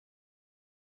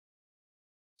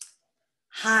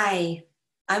Hi,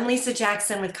 I'm Lisa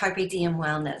Jackson with Carpe Diem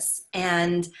Wellness,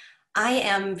 and I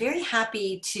am very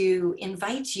happy to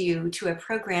invite you to a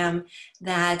program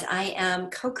that I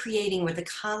am co-creating with a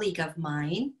colleague of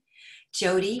mine,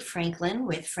 Jody Franklin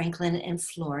with Franklin and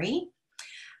Flory.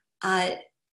 Uh,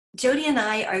 Jody and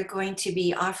I are going to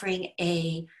be offering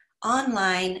a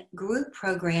online group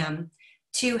program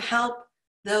to help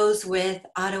those with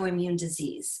autoimmune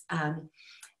disease.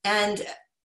 And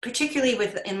particularly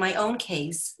in my own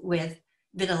case with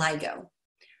vitiligo.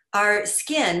 Our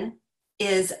skin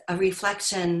is a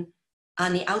reflection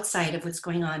on the outside of what's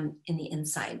going on in the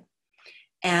inside.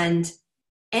 And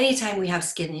anytime we have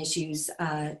skin issues,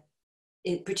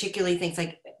 particularly things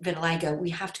like vitiligo,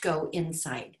 we have to go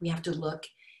inside. We have to look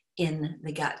in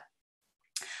the gut.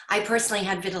 I personally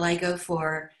had vitiligo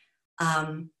for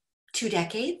 2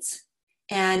 decades,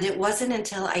 and it wasn't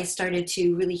until I started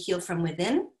to really heal from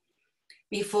within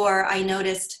before I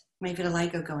noticed my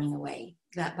vitiligo going away,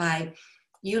 that by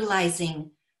utilizing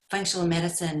functional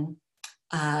medicine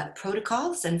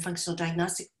protocols and functional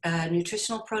diagnostic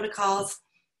nutritional protocols,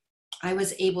 I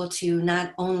was able to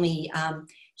not only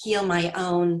heal my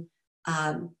own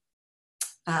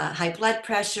high blood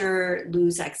pressure,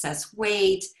 lose excess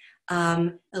weight,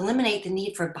 eliminate the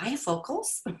need for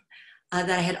bifocals that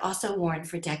I had also worn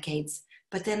for decades,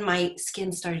 but then my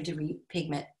skin started to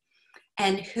repigment.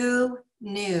 And who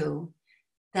knew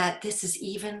that this is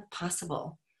even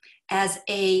possible? As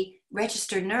a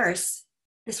registered nurse,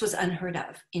 this was unheard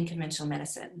of in conventional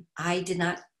medicine. I did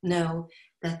not know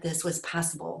that this was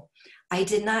possible. I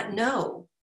did not know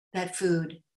that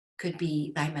food could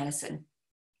be thy medicine.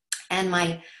 And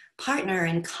my partner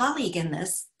and colleague in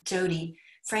this, Jody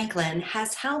Franklin,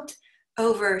 has helped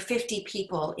over 50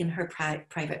 people in her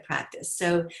private practice.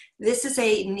 So this is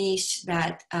a niche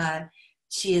that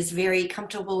she is very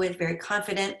comfortable with, very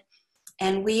confident,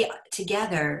 and we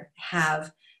together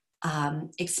have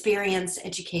experience,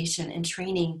 education, and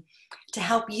training to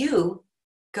help you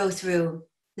go through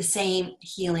the same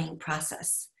healing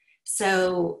process.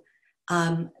 So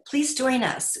please join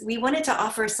us. We wanted to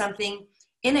offer something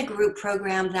in a group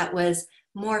program that was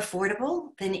more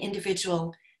affordable than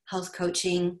individual health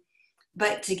coaching,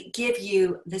 but to give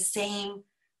you the same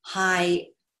high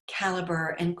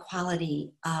caliber and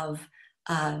quality of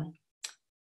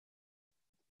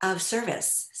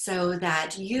service so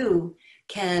that you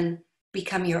can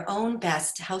become your own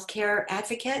best healthcare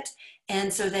advocate,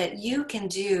 and so that you can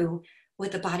do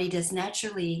what the body does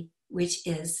naturally, which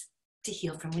is to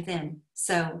heal from within.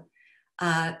 So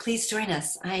please join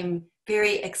us. I'm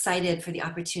very excited for the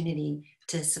opportunity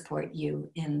to support you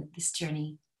in this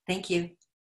journey. Thank you.